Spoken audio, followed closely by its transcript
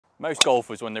Most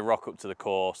golfers, when they rock up to the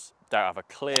course, don't have a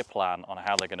clear plan on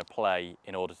how they're going to play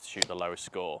in order to shoot the lowest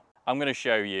score. I'm going to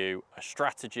show you a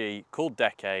strategy called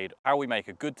Decade, how we make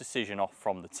a good decision off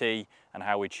from the tee and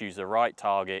how we choose the right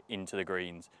target into the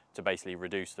greens to basically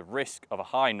reduce the risk of a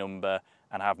high number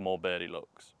and have more birdie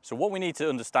looks. So what we need to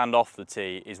understand off the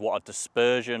tee is what a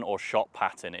dispersion or shot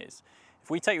pattern is. If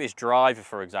we take this driver,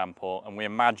 for example, and we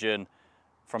imagine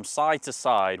from side to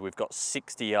side, we've got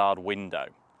 60-yard window.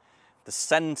 The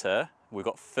center, we've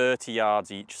got 30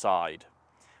 yards each side.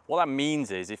 What that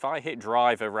means is if I hit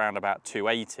driver around about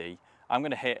 280, I'm going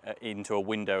to hit into a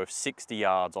window of 60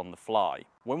 yards on the fly.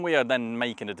 When we are then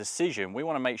making a decision, we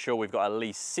want to make sure we've got at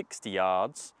least 60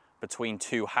 yards between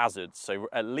two hazards, so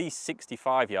at least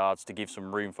 65 yards to give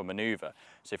some room for maneuver.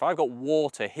 So if I've got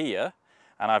water here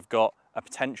and I've got a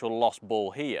potential lost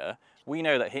ball here, we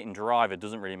know that hitting driver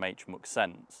doesn't really make much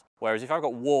sense. Whereas if I've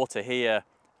got water here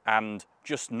and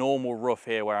just normal rough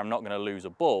here where I'm not going to lose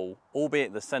a ball,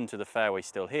 albeit the centre of the fairway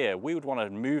still here, we would want to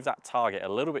move that target a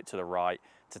little bit to the right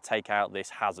to take out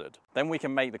this hazard. Then we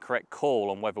can make the correct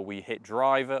call on whether we hit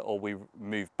driver or we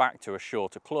move back to a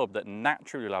shorter club that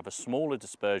naturally will have a smaller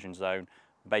dispersion zone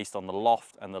based on the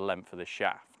loft and the length of the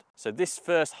shaft. So this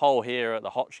first hole here at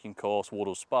the Hodgkin course,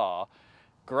 Woodall Spa,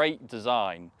 great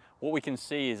design. What we can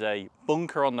see is a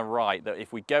bunker on the right that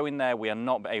if we go in there, we are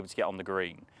not able to get on the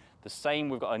green. The same,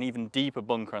 we've got an even deeper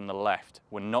bunker on the left.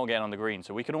 We're not getting on the green,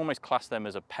 so we can almost class them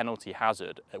as a penalty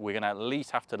hazard. We're going to at least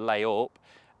have to lay up,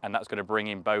 and that's going to bring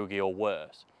in bogey or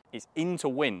worse. It's into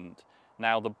wind.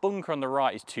 Now the bunker on the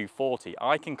right is 240.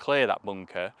 I can clear that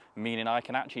bunker, meaning I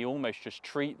can actually almost just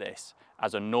treat this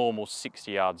as a normal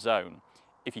 60-yard zone.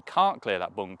 If you can't clear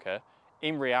that bunker,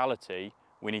 in reality,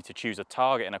 we need to choose a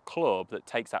target and a club that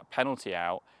takes that penalty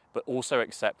out, but also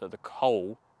accept that the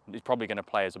hole is probably going to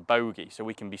play as a bogey. So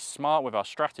we can be smart with our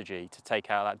strategy to take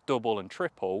out that double and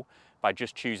triple by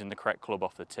just choosing the correct club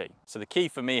off the tee. So the key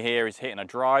for me here is hitting a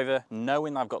driver,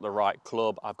 knowing I've got the right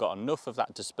club, I've got enough of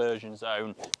that dispersion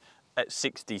zone at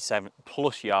 67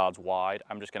 plus yards wide.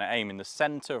 I'm just going to aim in the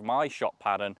center of my shot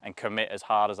pattern and commit as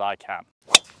hard as I can.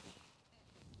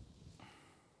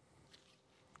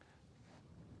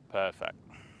 Perfect.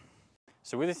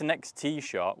 So with this next tee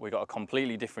shot, we've got a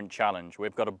completely different challenge.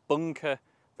 We've got a bunker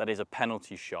that is a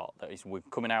penalty shot, we're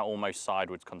coming out almost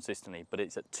sideways consistently, but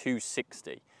it's at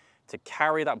 260. To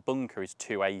carry that bunker is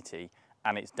 280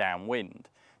 and it's downwind.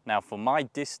 Now for my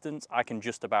distance, I can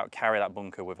just about carry that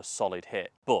bunker with a solid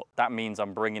hit, but that means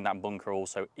I'm bringing that bunker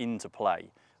also into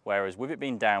play. Whereas with it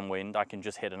being downwind, I can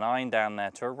just hit an iron down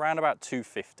there to around about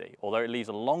 250. Although it leaves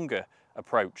a longer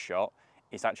approach shot,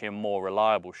 it's actually a more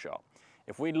reliable shot.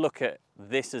 If we look at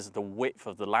this as the width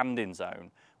of the landing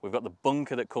zone, we've got the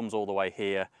bunker that comes all the way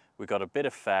here, we've got a bit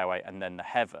of fairway and then the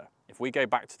heather. If we go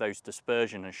back to those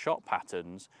dispersion and shot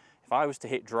patterns, if I was to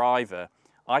hit driver,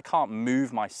 I can't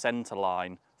move my center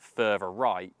line further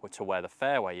right to where the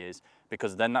fairway is,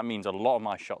 because then that means a lot of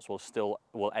my shots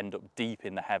will end up deep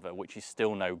in the heather, which is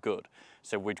still no good.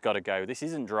 So we've got to go, this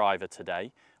isn't driver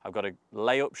today, I've got to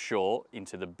lay up short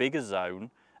into the bigger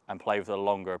zone and play with a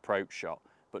longer approach shot.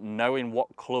 But knowing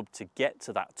what club to get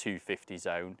to that 250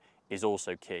 zone is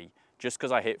also key. Just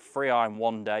because I hit 3-iron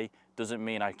one day doesn't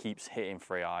mean I keep hitting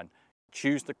 3-iron.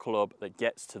 Choose the club that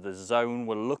gets to the zone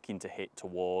we're looking to hit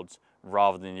towards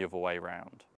rather than the other way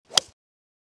around.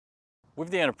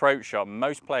 With the approach shot,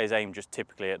 most players aim just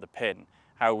typically at the pin.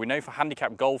 However, we know for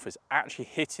handicap golfers, actually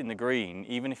hitting the green,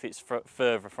 even if it's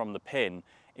further from the pin,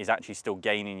 is actually still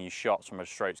gaining you shots from a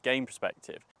strokes gain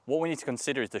perspective. What we need to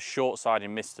consider is the short-sided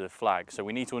miss to the flag. So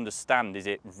we need to understand, is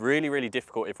it really, really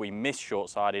difficult if we miss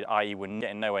short-sided, i.e. we're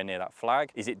getting nowhere near that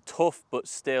flag? Is it tough but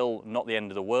still not the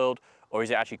end of the world? Or is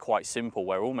it actually quite simple,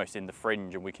 we're almost in the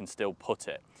fringe and we can still putt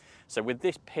it? So with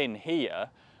this pin here,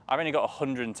 I've only got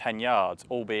 110 yards,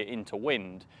 albeit into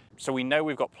wind. So we know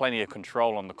we've got plenty of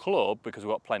control on the club because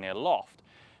we've got plenty of loft.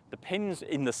 The pin's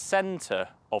in the center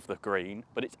of the green,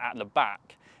 but it's at the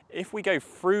back. If we go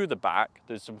through the back,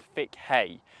 there's some thick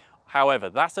hay. However,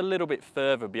 that's a little bit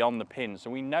further beyond the pin, so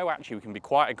we know actually we can be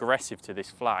quite aggressive to this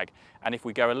flag. And if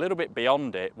we go a little bit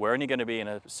beyond it, we're only going to be in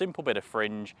a simple bit of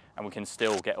fringe and we can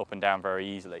still get up and down very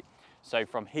easily. So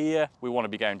from here, we want to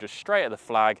be going just straight at the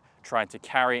flag, trying to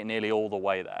carry it nearly all the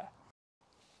way there.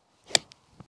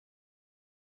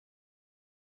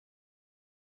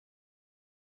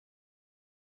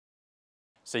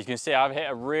 So you can see I've hit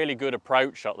a really good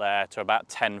approach shot there to about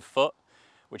 10 foot,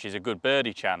 which is a good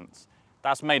birdie chance.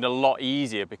 That's made a lot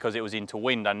easier because it was into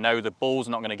wind. I know the ball's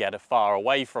not going to get far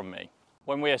away from me.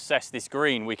 When we assess this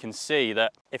green, we can see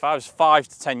that if I was 5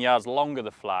 to 10 yards longer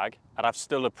the flag, I'd have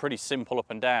still a pretty simple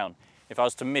up and down. If I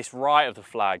was to miss right of the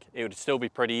flag, it would still be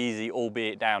pretty easy,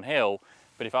 albeit downhill.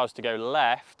 But if I was to go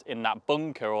left in that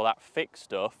bunker or that thick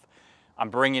stuff, I'm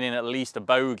bringing in at least a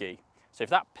bogey. So if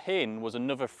that pin was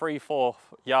another 3-4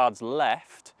 yards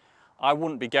left, I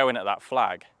wouldn't be going at that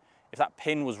flag. If that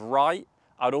pin was right,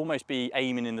 I'd almost be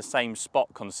aiming in the same spot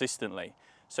consistently.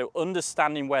 So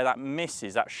understanding where that miss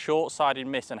is, that short-sided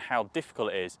miss, and how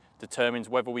difficult it is, determines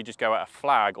whether we just go at a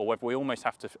flag or whether we almost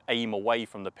have to aim away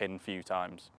from the pin a few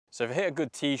times. So if I hit a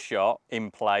good tee shot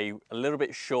in play, a little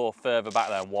bit short further back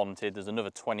than I wanted, there's another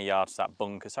 20 yards to that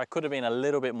bunker, so I could have been a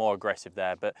little bit more aggressive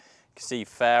there, but you can see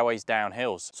fairways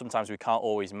downhills. Sometimes we can't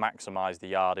always maximise the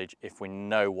yardage if we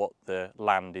know what the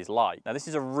land is like. Now this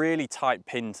is a really tight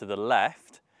pin to the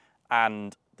left,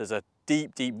 and there's a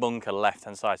deep bunker left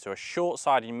hand side, so a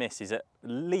short-sided miss is at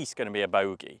least going to be a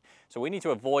bogey. So we need to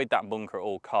avoid that bunker at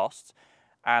all costs,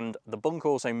 and the bunker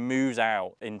also moves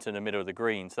out into the middle of the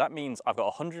green, so that means I've got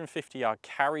a 150 yard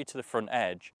carry to the front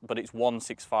edge, but it's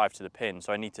 165 to the pin,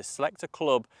 so I need to select a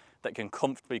club that can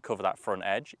comfortably cover that front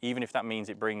edge, even if that means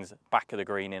it brings back of the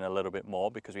green in a little bit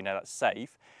more, because we know that's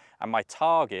safe. And my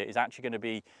target is actually going to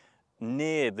be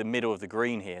near the middle of the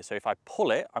green here. So if I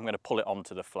pull it, I'm going to pull it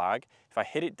onto the flag. If I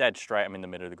hit it dead straight, I'm in the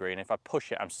middle of the green. If I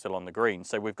push it, I'm still on the green.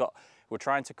 So we're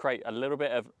trying to create a little bit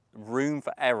of room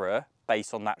for error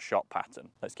based on that shot pattern.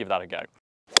 Let's give that a go.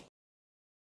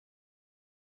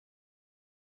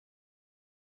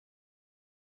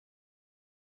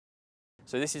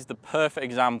 So this is the perfect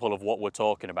example of what we're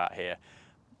talking about here.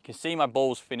 You can see my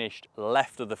ball's finished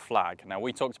left of the flag. Now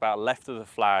we talked about left of the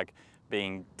flag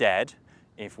being dead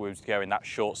if we was going that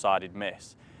short-sided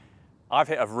miss. I've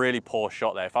hit a really poor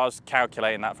shot there. If I was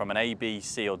calculating that from an A, B,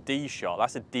 C or D shot,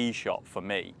 that's a D shot for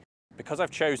me. Because I've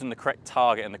chosen the correct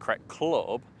target and the correct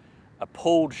club, a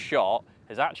pulled shot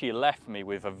has actually left me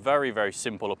with a very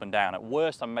simple up and down. At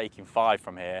worst, I'm making 5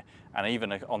 from here, and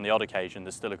even on the odd occasion,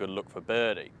 there's still a good look for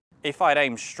birdie. If I'd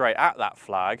aimed straight at that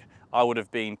flag, I would have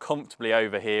been comfortably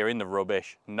over here in the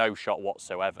rubbish, no shot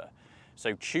whatsoever.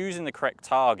 So choosing the correct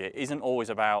target isn't always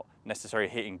about necessarily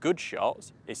hitting good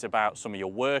shots, it's about some of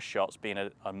your worst shots being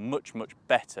a much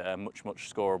better and much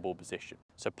scoreable position.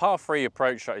 So par 3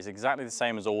 approach shot is exactly the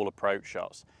same as all approach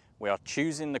shots. We are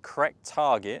choosing the correct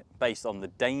target based on the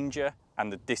danger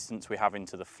and the distance we have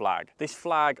into the flag. This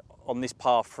flag on this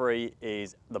par 3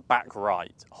 is the back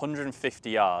right, 150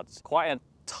 yards. Quite a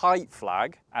tight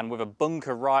flag, and with a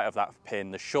bunker right of that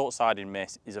pin, the short-sided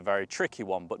miss is a very tricky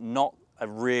one, but not a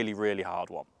really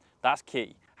hard one. That's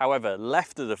key. However,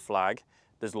 left of the flag,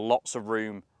 there's lots of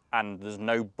room and there's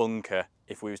no bunker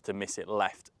if we was to miss it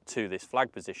left to this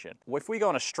flag position. Well, if we go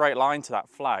on a straight line to that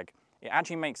flag, it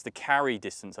actually makes the carry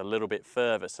distance a little bit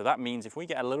further. So that means if we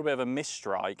get a little bit of a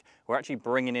misstrike, we're actually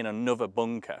bringing in another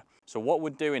bunker. So what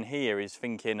we're doing here is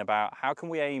thinking about how can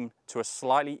we aim to a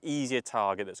slightly easier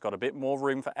target that's got a bit more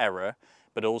room for error,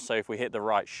 but also if we hit the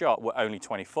right shot, we're only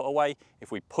 20 foot away.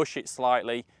 If we push it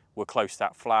slightly, we're close to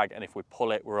that flag, and if we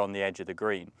pull it, we're on the edge of the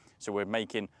green. So we're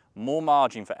making more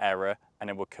margin for error, and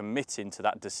then we're committing to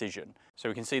that decision. So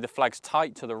we can see the flag's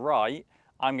tight to the right.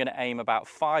 I'm going to aim about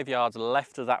 5 yards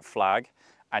left of that flag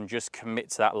and just commit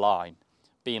to that line.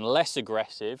 Being less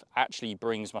aggressive actually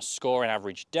brings my scoring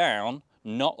average down,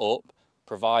 not up,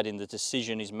 providing the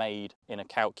decision is made in a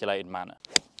calculated manner.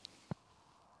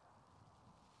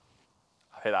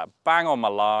 I hit that bang on my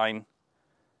line,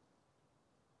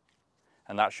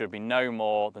 and that should be no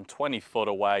more than 20 foot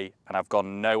away, and I've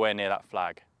gone nowhere near that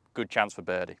flag. Good chance for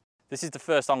birdie. This is the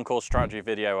first on-course strategy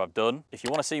video I've done. If you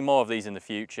want to see more of these in the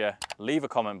future, leave a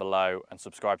comment below and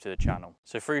subscribe to the channel.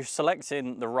 So through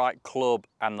selecting the right club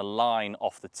and the line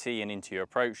off the tee and into your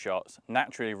approach shots,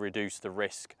 naturally reduce the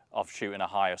risk of shooting a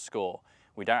higher score.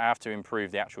 We don't have to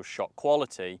improve the actual shot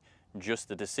quality, just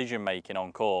the decision making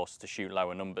on course to shoot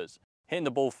lower numbers. Hitting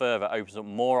the ball further opens up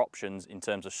more options in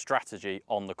terms of strategy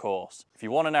on the course. If you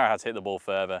want to know how to hit the ball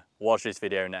further, watch this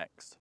video next.